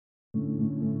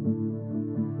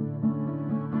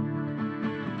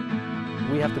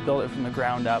We have to build it from the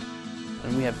ground up,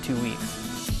 and we have 2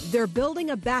 weeks. They're building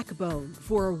a backbone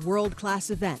for a world-class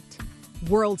event,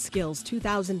 WorldSkills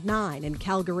 2009 in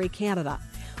Calgary, Canada,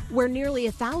 where nearly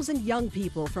 1,000 young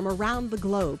people from around the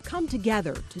globe come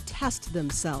together to test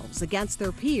themselves against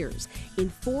their peers in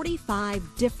 45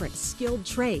 different skilled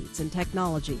trades and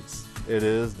technologies. It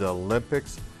is the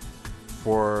Olympics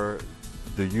for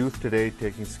the youth today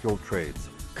taking skilled trades.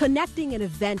 Connecting an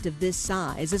event of this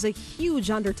size is a huge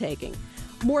undertaking.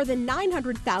 More than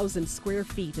 900,000 square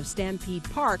feet of Stampede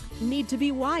Park need to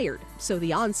be wired, so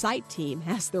the on-site team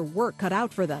has their work cut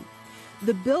out for them.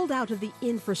 The build-out of the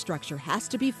infrastructure has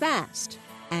to be fast,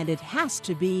 and it has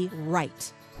to be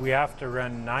right. We have to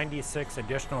run 96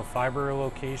 additional fiber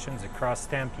locations across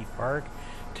Stampede Park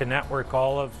to network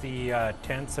all of the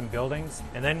tents and buildings.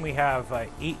 And then we have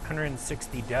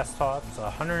 860 desktops,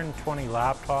 120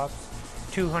 laptops,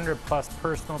 200 plus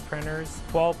personal printers,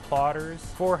 12 plotters,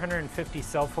 450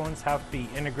 cell phones have to be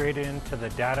integrated into the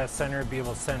data center to be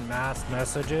able to send mass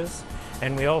messages.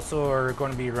 And we also are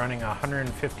going to be running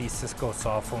 150 CISCO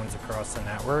cell phones across the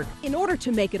network. In order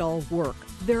to make it all work,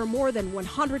 there are more than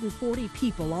 140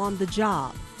 people on the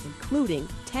job, including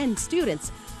 10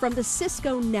 students from the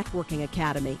Cisco Networking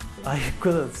Academy. I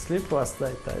couldn't sleep last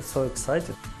night. I was so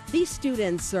excited. These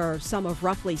students are some of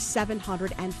roughly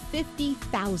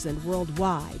 750,000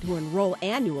 worldwide who enroll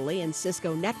annually in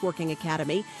Cisco Networking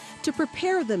Academy to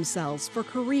prepare themselves for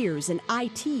careers in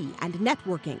IT and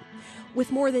networking.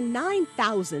 With more than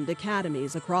 9,000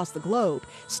 academies across the globe,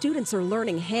 students are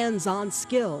learning hands-on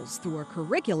skills through a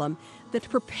curriculum that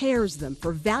prepares them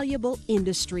for valuable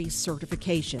industry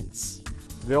certifications.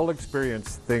 They'll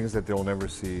experience things that they'll never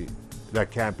see that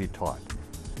can't be taught,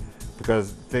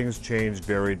 because things change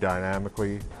very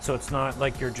dynamically. So it's not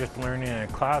like you're just learning in a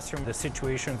classroom. The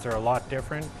situations are a lot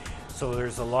different, so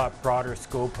there's a lot broader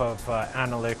scope of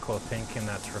analytical thinking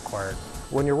that's required.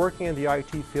 When you're working in the IT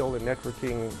field and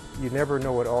networking, you never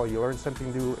know it all. You learn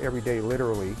something new every day,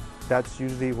 literally. That's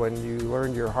usually when you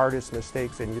learn your hardest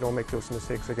mistakes and you don't make those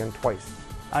mistakes again twice.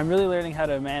 I'm really learning how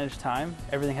to manage time.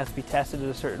 Everything has to be tested at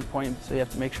a certain point, so you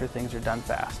have to make sure things are done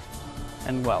fast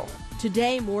and well.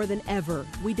 Today, more than ever,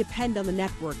 we depend on the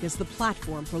network as the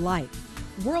platform for life.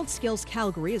 WorldSkills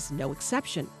Calgary is no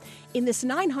exception. In this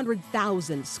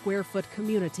 900,000 square foot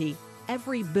community,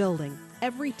 every building,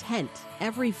 every tent,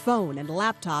 every phone and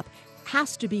laptop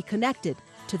has to be connected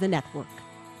to the network.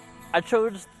 I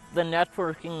chose the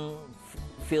networking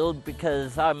field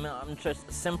because I'm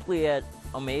just simply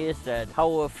amazed at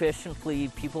how efficiently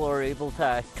people are able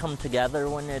to come together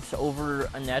when it's over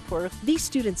a network. These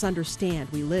students understand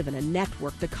we live in a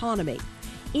networked economy.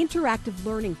 Interactive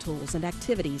learning tools and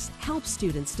activities help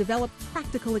students develop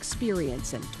practical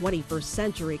experience and 21st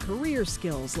century career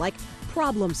skills like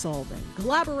problem solving,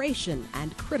 collaboration,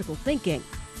 and critical thinking.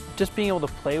 Just being able to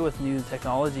play with new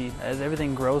technology, as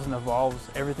everything grows and evolves,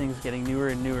 everything's getting newer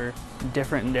and newer,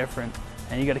 different and different,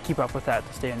 and you got to keep up with that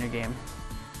to stay on your game.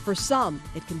 For some,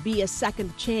 it can be a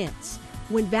second chance.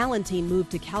 When Valentin moved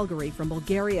to Calgary from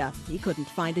Bulgaria, he couldn't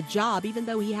find a job even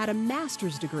though he had a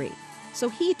master's degree. So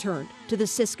he turned to the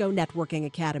Cisco Networking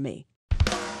Academy.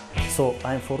 So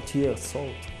I'm 40 years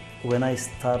old. When I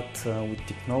start with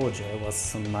technology, I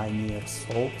was 9 years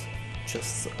old.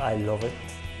 I love it.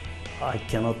 I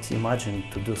cannot imagine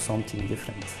to do something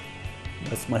different.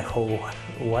 That's my whole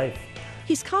life.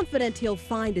 He's confident he'll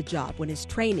find a job when his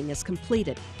training is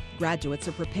completed. Graduates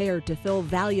are prepared to fill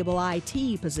valuable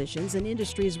IT positions in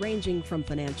industries ranging from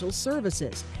financial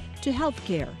services to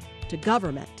healthcare to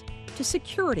government to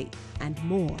security and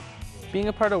more. Being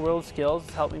a part of WorldSkills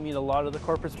has helped me meet a lot of the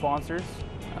corporate sponsors,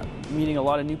 meeting a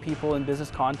lot of new people and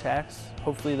business contacts.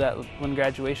 Hopefully that when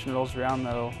graduation rolls around,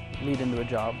 that'll lead into a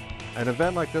job. An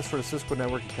event like this for the Cisco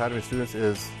Network Academy students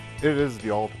is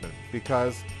the ultimate,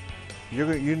 because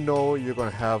you know you're going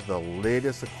to have the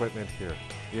latest equipment here.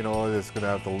 You know, it's going to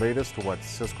have the latest to what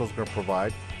Cisco's going to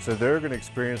provide. So they're going to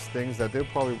experience things that they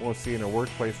probably won't see in a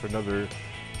workplace for another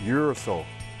year or so.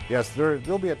 Yes,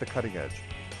 they'll be at the cutting edge.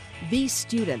 These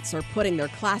students are putting their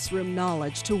classroom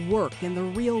knowledge to work in the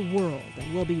real world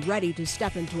and will be ready to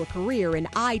step into a career in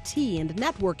IT and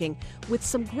networking with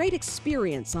some great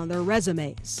experience on their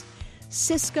resumes.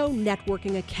 Cisco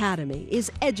Networking Academy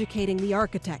is educating the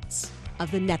architects of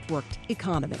the networked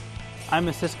economy. I'm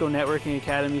a Cisco Networking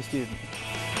Academy student.